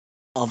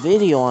A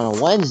video on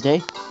a Wednesday?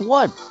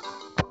 What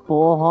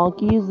bull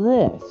honky is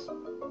this?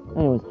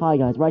 Anyways, hi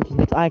guys,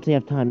 Righteousness. I actually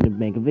have time to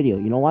make a video.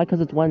 You know why?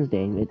 Because it's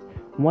Wednesday. It's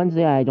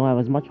Wednesday. I don't have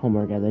as much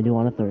homework as I do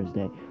on a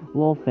Thursday.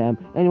 Lol, fam.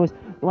 Anyways,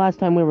 last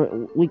time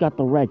we got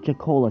the red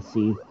Chuckola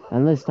seed,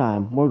 and this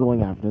time we're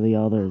going after the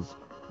others.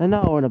 And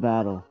now we're in a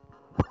battle.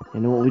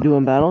 You know what we do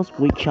in battles?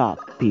 We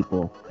chop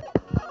people.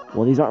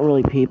 Well, these aren't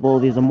really people.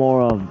 These are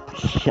more of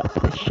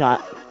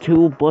shot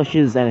two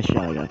bushes and a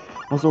shotgun.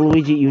 Also,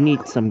 Luigi, you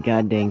need some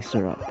goddamn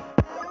syrup.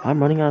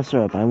 I'm running out of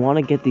syrup. I want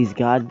to get these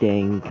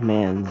goddamn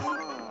commands.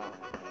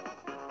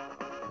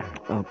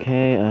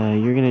 Okay,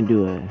 you're gonna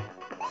do a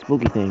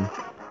spooky thing.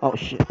 Oh,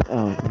 shit.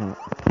 Oh, no.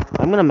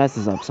 I'm gonna mess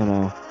this up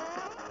somehow.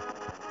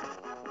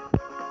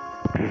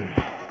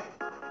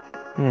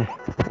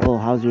 Well,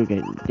 how's your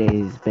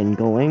days been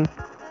going?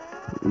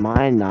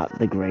 Mine not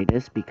the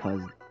greatest, because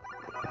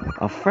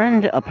a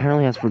friend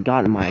apparently has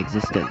forgotten my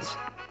existence.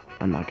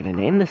 I'm not gonna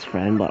name this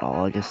friend, but all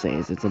I'll just say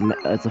is it's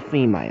a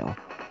female.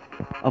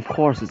 Of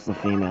course it's a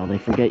female. They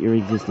forget your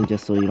existence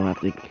just so you don't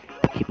have to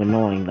keep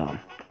annoying them.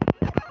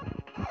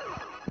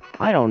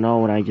 I don't know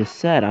what I just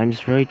said. I'm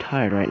just very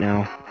tired right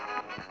now.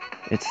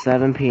 It's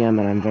 7 p.m.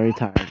 and I'm very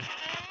tired.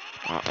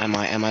 And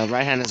my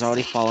right hand has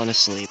already fallen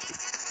asleep.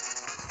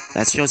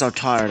 That shows how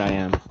tired I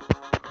am.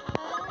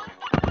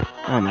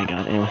 Oh my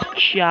god. Anyways,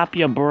 chop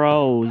your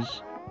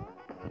bros.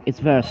 It's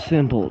very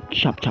simple.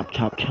 Chop, chop,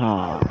 chop,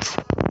 chop.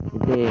 You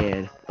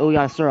did. Oh, we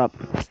got a syrup.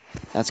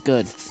 That's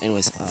good.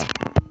 Anyways,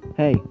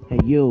 hey,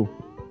 you.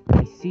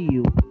 I see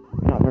you.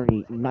 You're not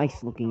very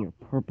nice looking. You're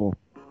purple.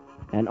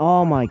 And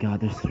oh my god,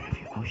 there's 3 of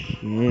you. Oh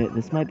shit,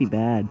 this might be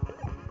bad.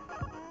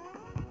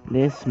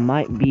 This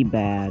might be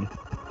bad.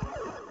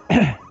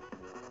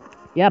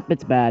 Yep,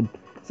 it's bad.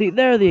 See,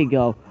 there you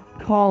go.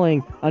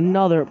 Calling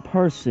another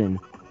person.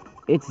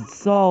 It's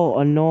so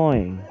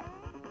annoying.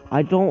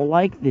 I don't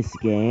like this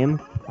game.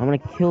 I'm gonna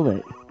kill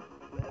it.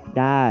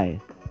 Die.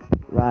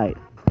 Right.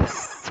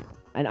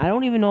 And I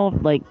don't even know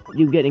if, like,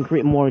 you get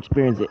more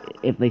experience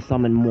if they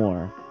summon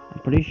more. I'm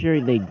pretty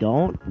sure they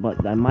don't,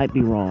 but I might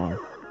be wrong.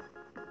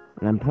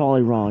 And I'm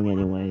probably wrong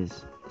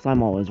anyways. Because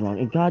I'm always wrong.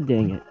 And god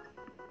dang it.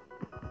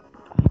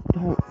 I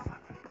don't...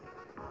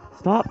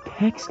 Stop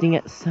texting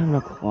at 7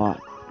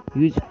 o'clock.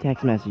 Use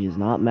text messages,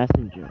 not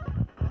Messenger.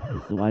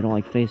 This is why I don't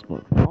like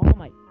Facebook. Oh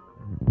my...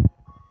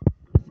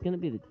 This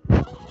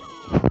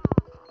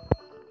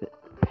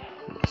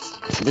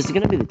is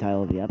gonna be the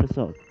title of the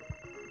episode.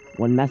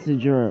 When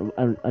Messenger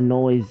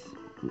annoys...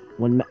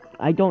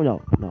 I don't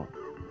know. No.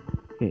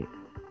 Okay.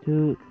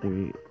 2,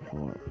 3,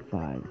 4,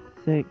 5,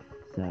 6,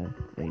 7,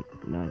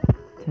 8, 9,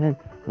 10,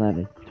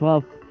 11,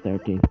 12,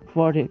 13,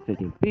 14,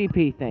 15.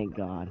 BP, thank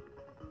God.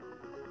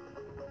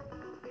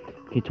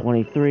 Okay,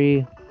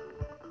 23.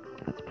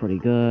 That's pretty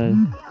good.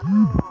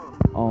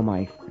 Oh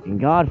my freaking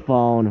god,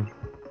 phone.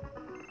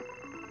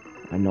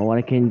 I know what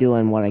I can do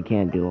and what I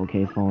can't do,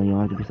 okay, phone? You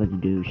don't have to be such a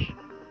douche.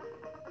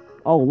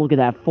 Oh, look at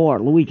that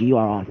fort. Luigi, you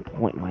are on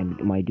point,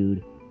 my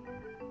dude.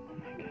 Oh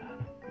my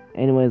god.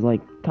 Anyways,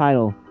 like,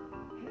 title.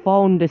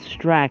 Phone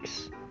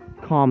distracts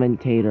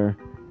commentator.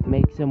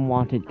 Makes him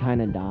wanted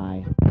kinda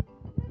die.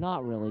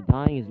 Not really.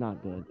 Dying is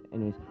not good.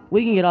 Anyways,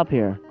 we can get up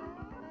here.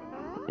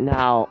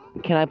 Now,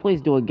 can I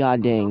please do a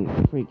goddamn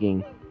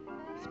freaking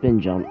spin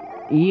jump?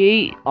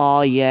 Yeet.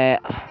 Oh, yeah.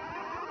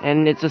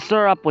 And it's a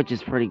syrup, which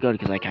is pretty good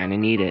because I kinda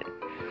need it.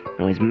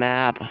 Anyways,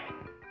 map.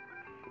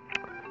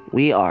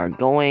 We are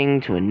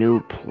going to a new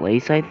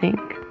place, I think.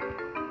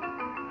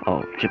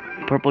 Oh,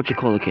 Purple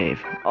Chuckola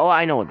Cave. Oh,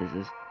 I know what this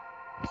is.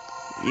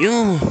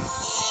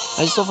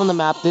 I saw from the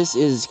map this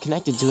is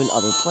connected to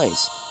another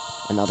place.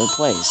 Another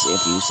place,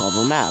 if you saw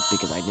the map,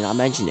 because I did not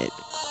mention it.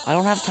 I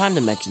don't have time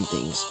to mention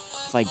things.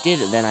 If I did,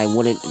 then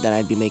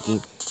I'd be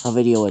making a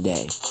video a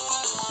day.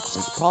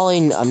 So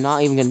probably, I'm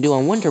not even gonna do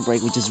on winter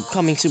break, which is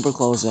coming super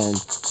close, and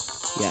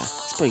yeah,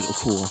 it's pretty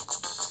cool.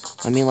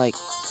 I mean, like,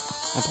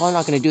 I'm probably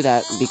not gonna do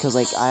that because,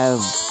 like, I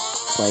have,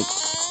 like,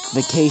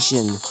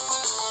 vacation,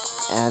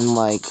 and,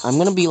 like, I'm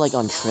gonna be, like,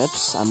 on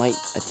trips. I'm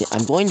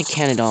going to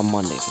Canada on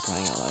Monday, for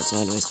crying out loud. So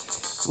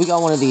anyways, we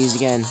got one of these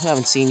again. I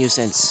haven't seen you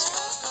since...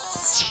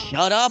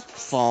 Shut up,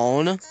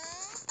 phone!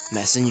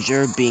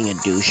 Messenger being a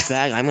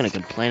douchebag. I'm gonna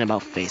complain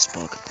about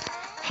Facebook.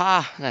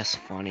 Ha, that's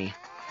funny.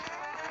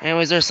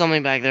 Anyways, there's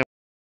something back there.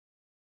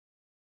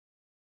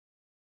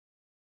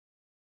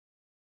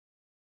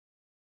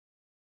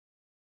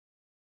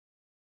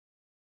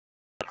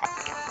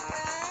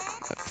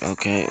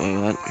 Okay, wait,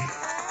 what?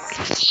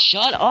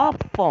 Shut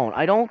up, phone!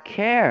 I don't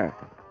care!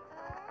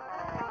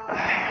 Oh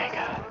my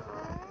god.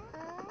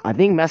 I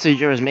think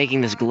Messenger is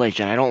making this glitch,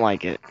 and I don't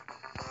like it.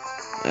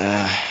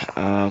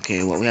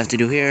 Okay, what we have to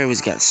do here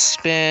is get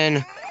spin.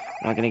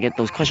 I'm not gonna get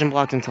those cushion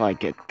blocks until I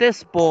get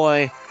this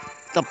boy,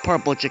 the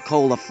purple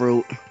Chuckola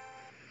fruit.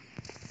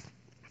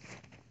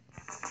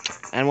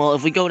 And well,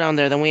 if we go down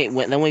there, then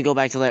we go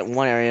back to that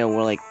one area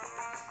where, like,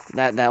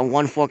 that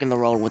one fork in the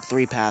road with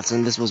 3 paths,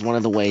 and this was one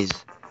of the ways.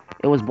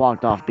 It was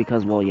blocked off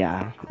because, well,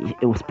 yeah,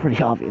 it was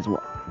pretty obvious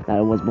that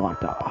it was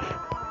blocked off.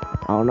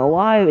 I don't know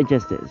why, it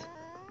just is.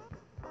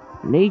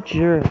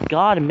 Nature,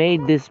 God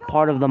made this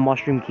part of the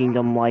Mushroom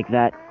Kingdom like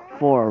that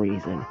for a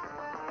reason.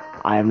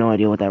 I have no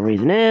idea what that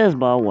reason is,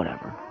 but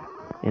whatever.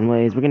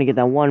 Anyways, we're gonna get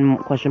that one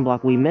question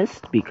block we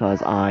missed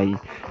because I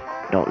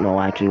don't know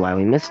actually why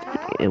we missed it.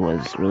 It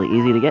was really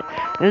easy to get.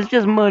 It's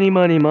just money,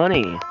 money,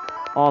 money.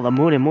 All the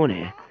money,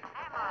 money.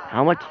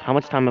 How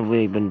much time have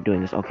we been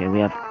doing this? Okay, we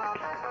have.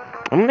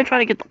 I'm gonna try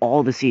to get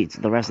all the seeds,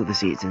 the rest of the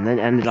seeds, and then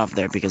end it off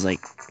there because like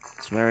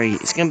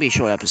it's gonna be a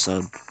short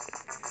episode.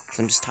 Cause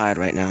I'm just tired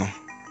right now.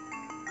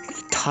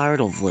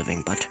 Tired of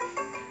living, but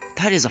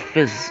that is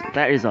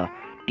a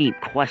deep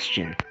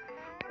question.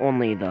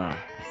 Only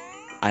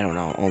I don't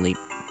know, only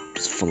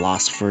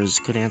philosophers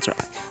could answer.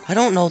 I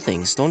don't know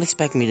things. Don't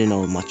expect me to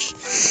know much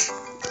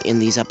in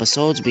these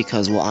episodes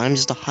because, well, I'm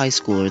just a high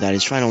schooler that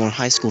is trying to learn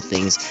high school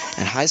things,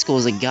 and high school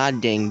is a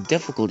goddamn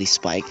difficulty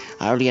spike.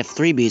 I already have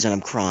 3 Bs and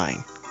I'm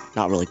crying.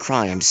 Not really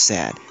crying, I'm just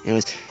sad.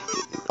 Anyways,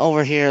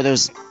 over here,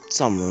 there's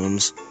some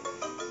rooms.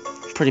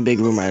 Pretty big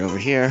room right over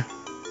here.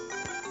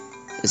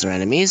 Is there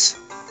enemies?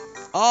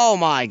 Oh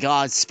my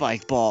god,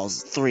 spike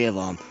balls. 3 of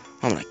them.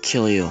 I'm gonna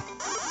kill you.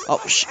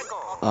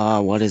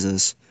 Oh, what is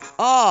this?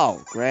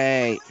 Oh,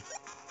 great.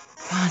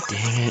 God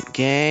dang it,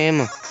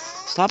 game.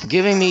 Stop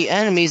giving me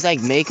enemies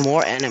that make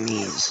more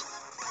enemies.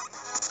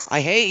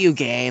 I hate you,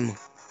 game.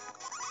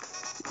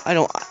 I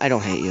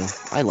don't hate you.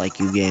 I like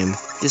you, game.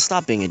 Just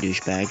stop being a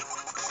douchebag.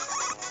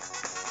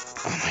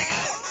 Oh my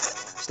god.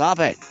 Stop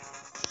it.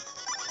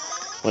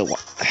 Wait,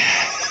 what?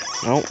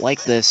 I don't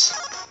like this.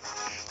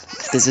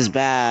 This is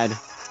bad.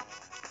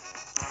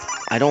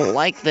 I don't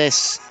like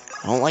this.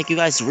 I don't like you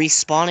guys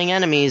respawning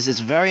enemies. It's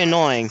very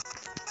annoying.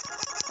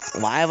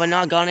 Why have I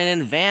not gotten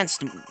an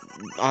advanced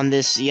on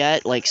this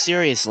yet? Like,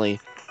 seriously.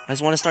 I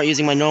just want to start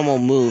using my normal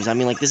moves. I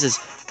mean, like, this is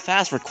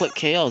fast for quick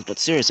KOs, but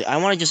seriously, I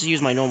want to just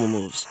use my normal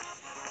moves.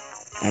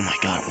 Oh my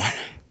god, what?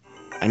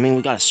 I mean,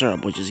 we got a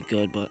syrup, which is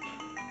good, but...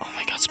 Oh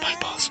my god, spike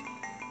balls.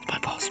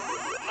 Spike balls.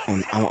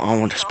 I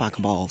want to spike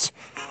balls.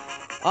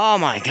 Oh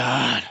my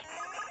god.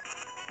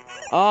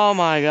 Oh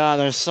my god,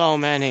 there's so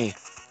many.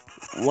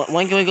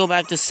 When can we go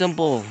back to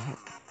simple?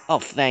 Oh,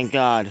 thank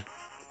god.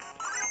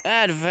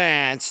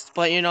 Advanced.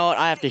 But you know what?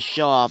 I have to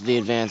show off the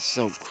advanced,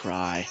 so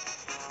cry.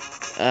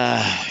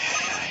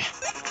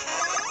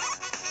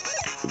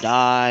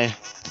 Die.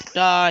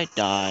 Die.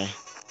 Die.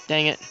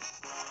 Dang it.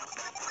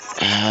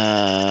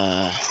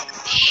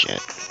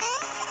 Shit.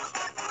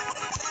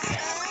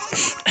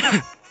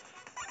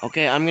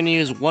 Okay, I'm gonna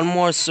use one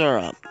more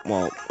syrup.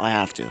 Well, I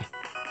have to.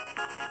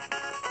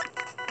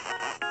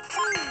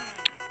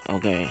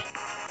 Okay.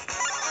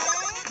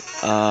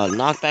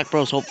 Knockback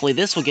Bros. Hopefully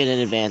this will get an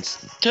advance.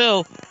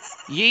 2.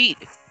 Yeet.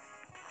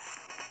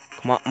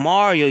 Come on,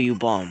 Mario, you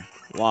bum.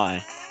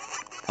 Why?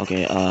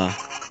 Okay, oh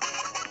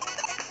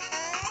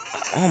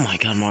my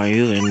god, Mario,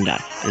 you didn't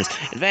die.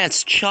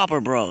 Advanced Chopper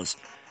Bros.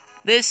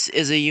 This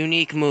is a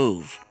unique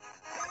move.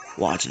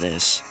 Watch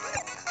this.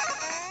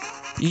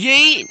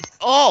 Yeet!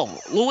 Oh,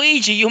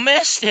 Luigi, you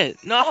missed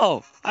it!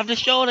 No! I have to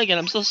show it again,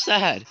 I'm so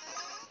sad.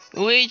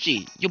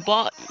 Luigi, you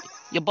bum,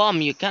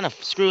 you kind of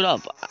screwed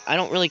up. I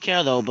don't really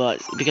care though,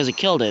 but because it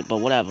killed it, but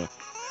whatever.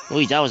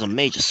 Luigi, that was a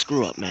major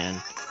screw up,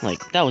 man.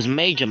 Like, that was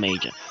major.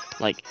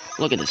 Like,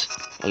 look at this.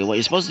 Okay, what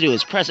you're supposed to do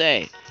is press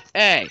A,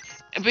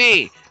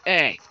 B,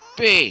 A,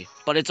 B,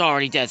 but it's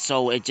already dead,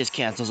 so it just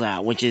cancels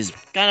out, which is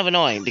kind of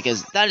annoying,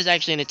 because that is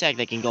actually an attack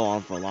that can go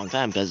on for a long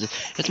time, because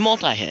it's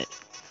multi-hit,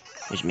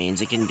 which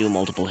means it can do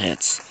multiple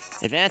hits.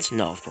 Advanced?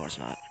 No, of course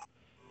not.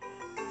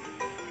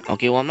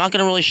 Okay, well, I'm not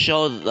gonna really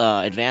show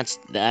the advanced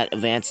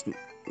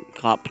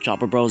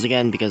Chopper Bros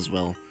again, because,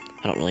 well,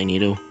 I don't really need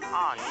to.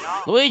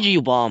 Luigi,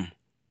 you bomb!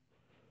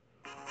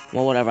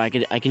 Well, whatever, I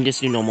can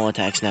just do normal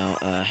attacks now.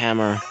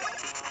 Hammer.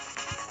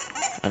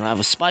 I don't have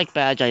a spike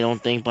badge, I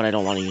don't think, but I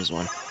don't want to use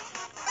one.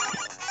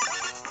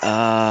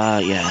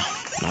 Yeah.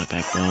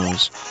 Knockback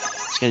Bros.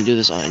 Just gonna do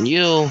this on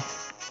you.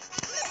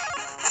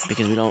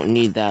 Because we don't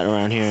need that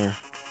around here.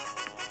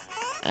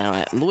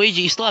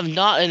 Luigi, you still have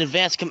not an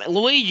advanced command.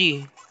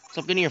 Luigi!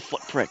 Stop getting your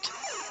foot pricked.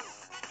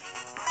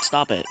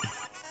 Stop it.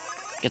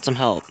 Get some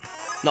help.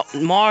 No,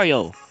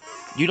 Mario!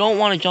 You don't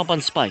want to jump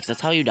on spikes,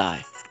 that's how you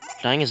die.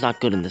 Dying is not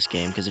good in this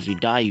game, because if you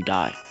die, you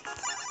die.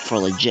 For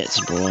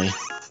legits, boy.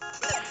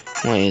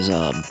 Anyways,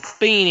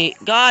 Beanie.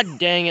 God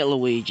dang it,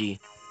 Luigi.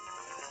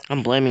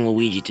 I'm blaming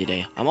Luigi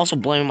today. I'm also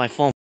blaming my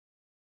phone.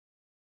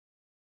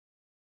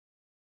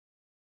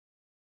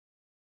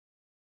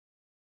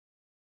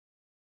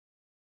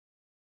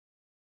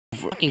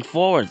 Fucking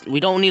forward. We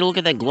don't need to look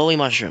at that glowy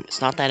mushroom.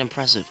 It's not that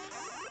impressive.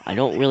 I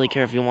don't really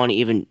care if you want to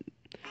even...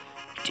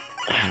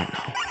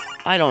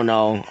 I don't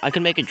know. I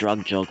could make a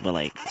drug joke, but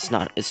like,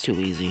 it's too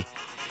easy.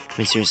 I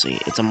mean, seriously,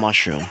 it's a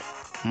mushroom.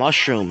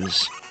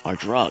 Mushrooms are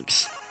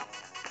drugs.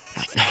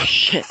 Like, no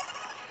shit.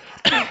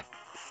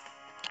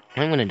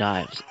 I'm gonna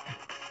die.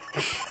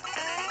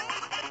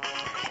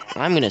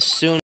 I'm gonna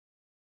soon...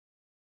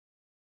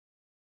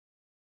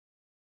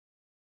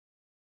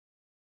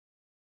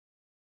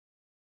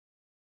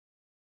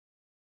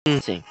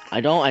 I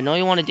know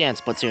you want to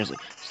dance, but seriously,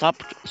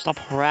 stop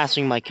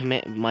harassing my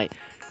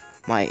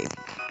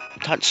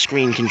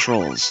touchscreen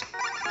controls.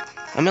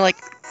 I mean, like,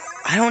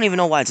 I don't even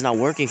know why it's not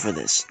working for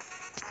this.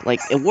 Like,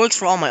 it works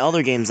for all my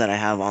other games that I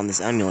have on this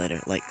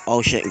emulator. Like,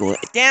 oh shit,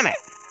 damn it!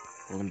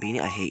 Golden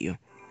Beanie, I hate you.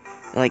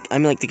 Like, I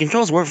mean, like, the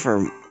controls work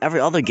for every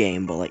other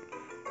game, but, like,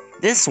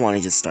 this one,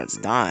 it just starts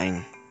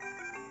dying.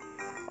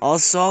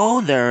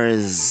 Also, there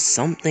is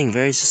something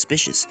very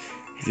suspicious.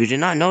 If you did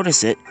not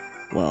notice it,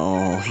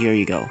 well, here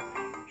you go.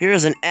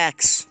 Here's an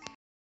X.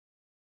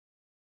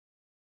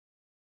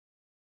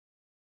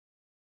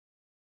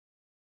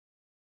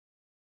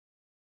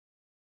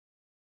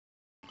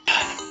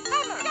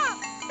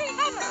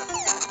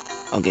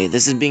 Okay,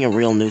 this is being a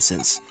real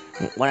nuisance.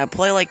 When I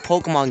play, like,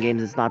 Pokemon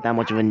games, it's not that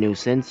much of a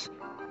nuisance.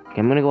 Okay,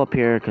 I'm gonna go up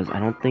here, because I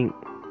don't think...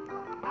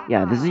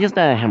 Yeah, this is just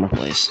a hammer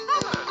place.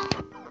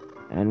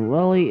 And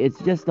really, it's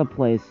just a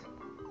place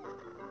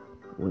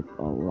with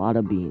a lot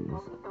of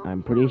beans.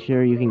 I'm pretty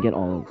sure you can get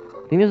all of them.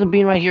 I think there's a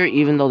bean right here,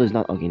 even though there's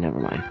not... Okay, never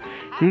mind.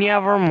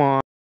 Never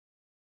mind.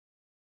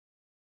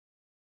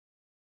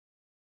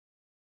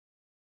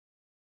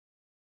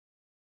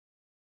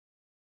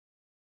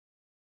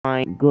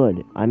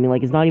 Good. I mean,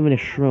 like, it's not even a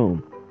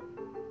shroom.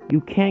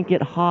 You can't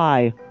get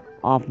high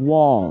off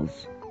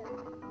walls.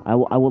 I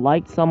would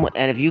like someone,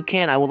 and if you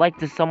can, I would like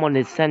someone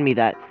to send me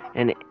that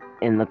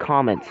in the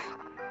comments.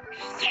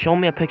 Show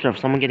me a picture of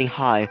someone getting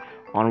high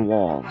on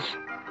walls.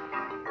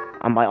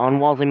 By on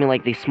walls, I mean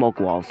like they smoke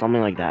walls, something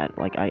like that.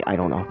 Like, I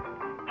don't know.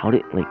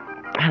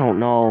 I don't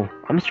know.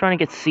 I'm just trying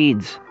to get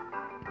seeds.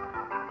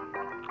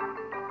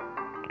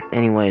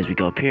 Anyways, we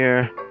go up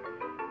here,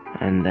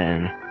 and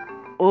then...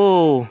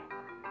 Oh!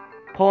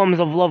 Poems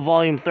of Love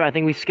Volume 3. I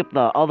think we skipped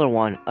the other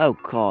one. Oh,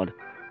 God.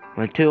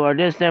 When two are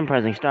distant,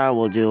 pressing star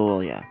will do,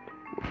 well, yeah.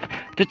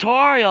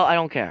 Tutorial! I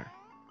don't care.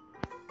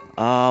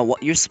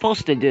 What you're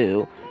supposed to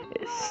do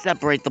is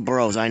separate the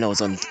bros. I know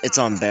it's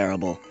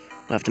unbearable.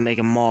 We have to make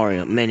a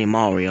mini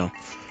Mario.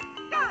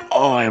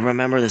 Oh, I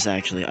remember this,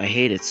 actually. I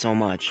hate it so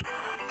much.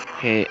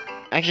 Okay,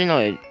 actually,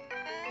 no,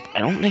 I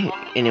don't think...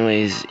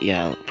 Anyways,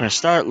 yeah, press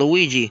start,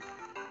 Luigi.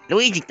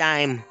 Luigi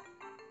time!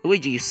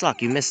 Luigi, you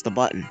suck, you missed the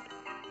button.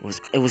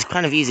 It was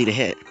kind of easy to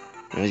hit.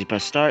 Anyways, you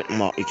press start,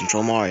 you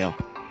control Mario.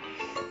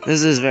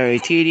 This is very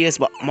tedious,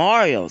 but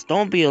Mario's,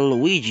 don't be a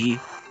Luigi.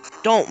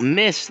 Don't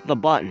miss the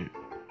button.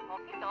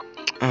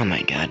 Oh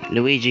my god,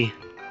 Luigi.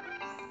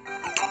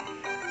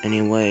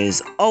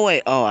 Anyways, oh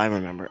wait, oh, I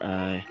remember.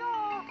 I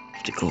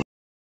have to go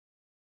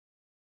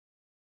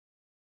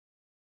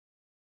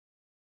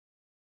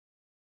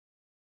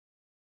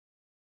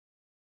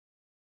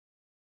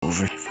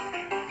over.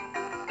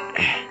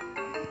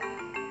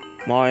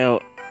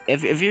 Mario,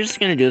 if you're just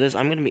gonna do this,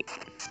 I'm gonna be...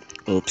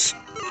 Oops.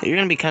 You're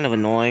gonna be kind of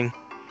annoying.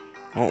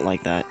 I don't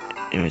like that.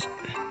 Anyways,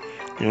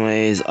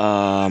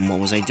 what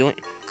was I doing?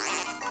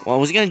 Well, I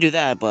was gonna do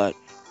that, but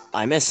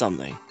I missed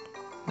something.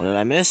 What did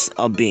I miss?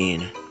 A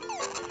bean.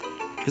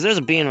 Because there's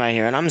a bean right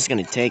here, and I'm just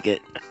gonna take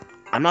it.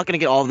 I'm not gonna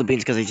get all of the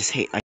beans because I just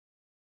hate...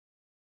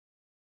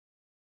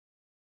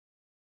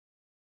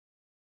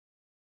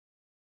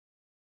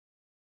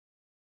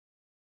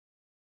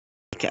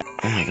 Okay.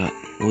 Oh my god.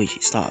 Luigi,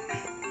 stop.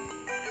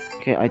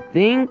 Okay, I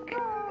think...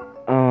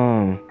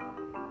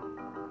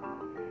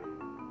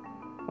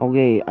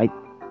 Okay, I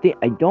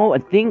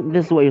think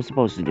this is what you're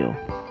supposed to do.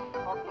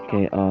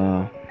 Okay,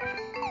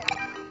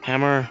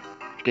 hammer.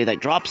 Okay, that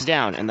drops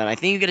down, and then I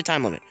think you get a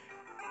time limit.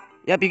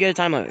 Yep, you get a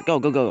time limit. Go,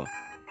 go, go, go.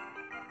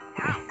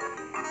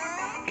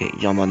 Okay,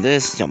 jump on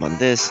this, jump on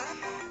this,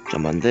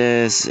 jump on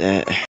this.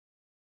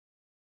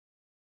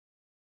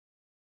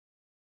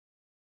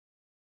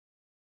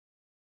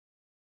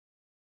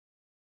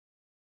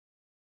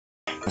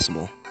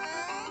 Possible.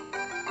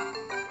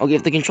 Okay,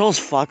 if the controls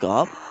fuck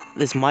up,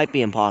 this might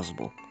be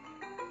impossible.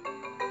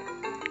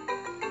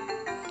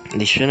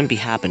 They shouldn't be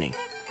happening.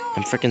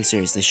 I'm freaking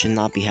serious. They should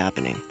not be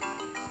happening.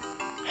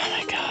 Oh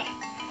my god.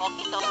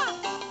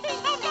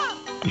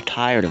 I'm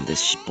tired of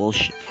this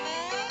bullshit.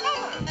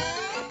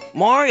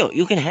 Mario,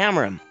 you can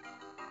hammer him.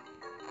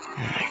 Oh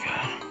my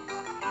god.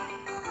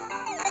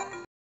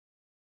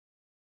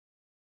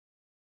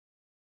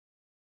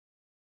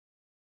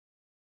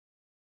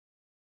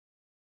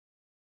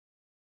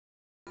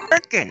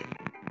 Frickin'.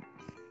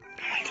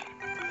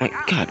 Oh my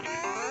god.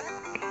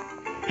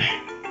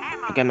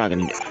 Okay, I'm not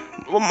gonna do it.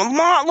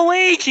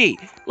 Luigi!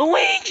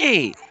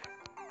 Luigi!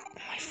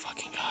 Oh my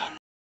fucking god.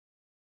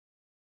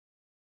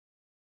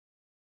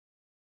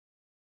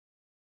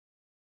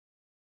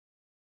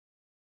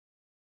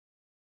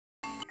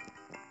 Oh my god.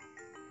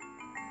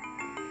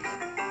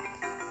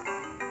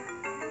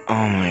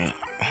 Oh my.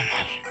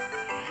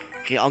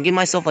 Okay, I'll give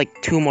myself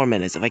like 2 more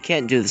minutes. If I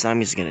can't do this, I'm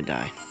just gonna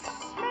die.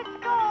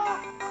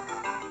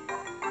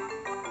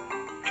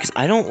 Because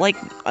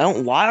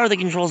why are the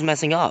controls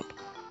messing up?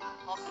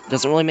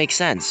 Doesn't really make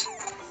sense.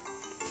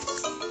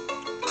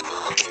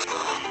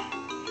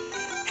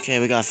 Okay,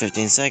 we got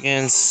 15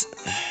 seconds.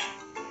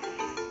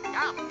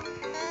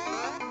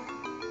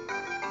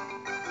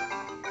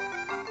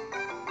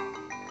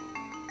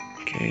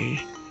 Okay.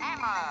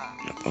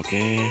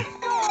 Okay.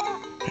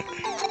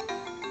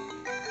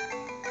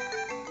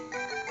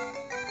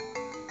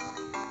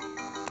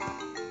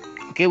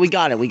 Okay, we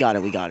got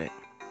it.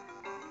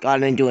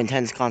 Got it into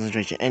intense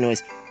concentration.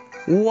 Anyways,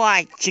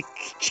 why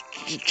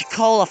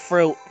Chuckola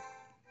fruit?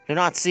 They're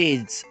not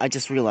seeds. I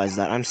just realized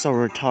that. I'm so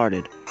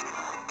retarded.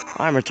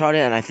 I'm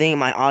retarded, and I think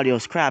my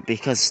audio's crap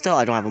because still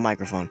I don't have a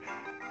microphone.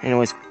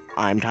 Anyways,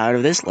 I'm tired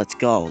of this. Let's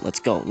go.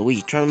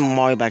 Luigi, turn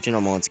Mario back to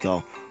normal. Let's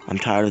go. I'm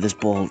tired of this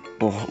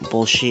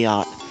bullshit.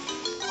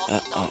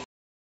 Oh.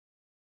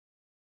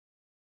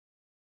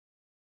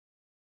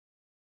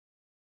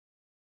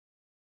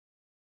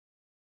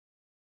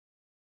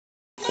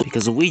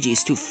 Because Luigi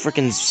is too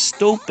freaking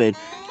stupid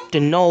to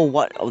know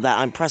that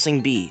I'm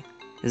pressing B.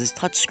 His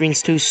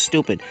touchscreen's too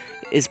stupid.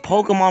 Is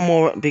Pokemon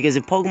more... Because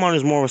if Pokemon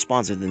is more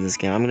responsive than this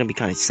game, I'm gonna be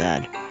kind of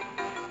sad.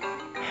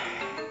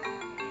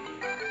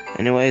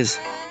 Anyways,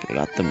 we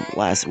got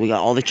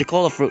all the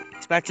Chuckola fruit.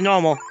 It's back to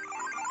normal.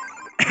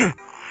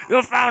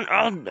 You found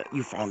all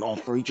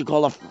 3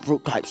 Chuckola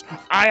fruit types.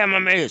 I am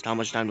amazed. How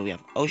much time do we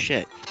have? Oh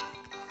shit.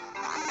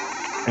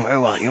 Very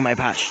well, you may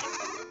pass.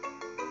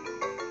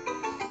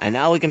 And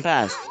now we can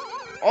pass.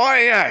 Oh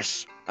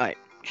yes. Alright,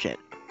 shit.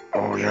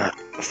 Oh yeah.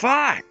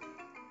 Fine.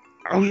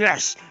 Oh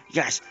yes.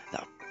 The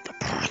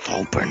path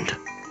opened.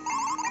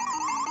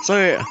 So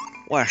yeah,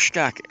 we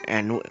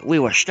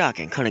were stuck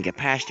and couldn't get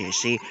past here,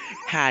 see?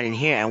 Hiding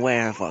here and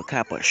waiting for a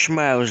couple of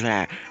schmoes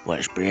that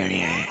was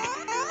brilliant.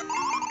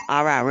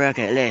 Alright,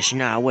 Rookie, let's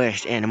not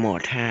waste any more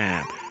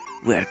time.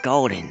 We're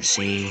golden,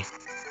 see?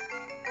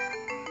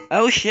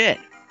 Oh shit!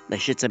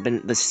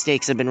 The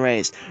stakes have been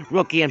raised.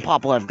 Rookie and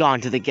Popple have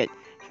gone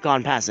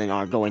past and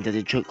are going to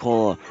the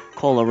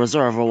Chuckola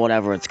Reserve or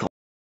whatever it's called.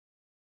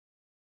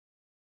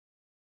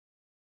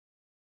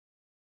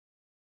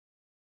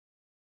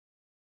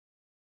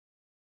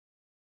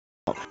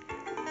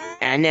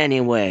 And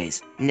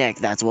anyways,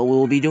 that's what we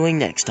will be doing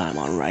next time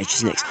on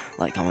Righteous Nicks.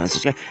 Like, comment, and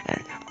subscribe,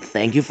 and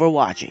thank you for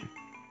watching.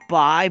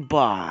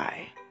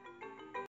 Bye-bye.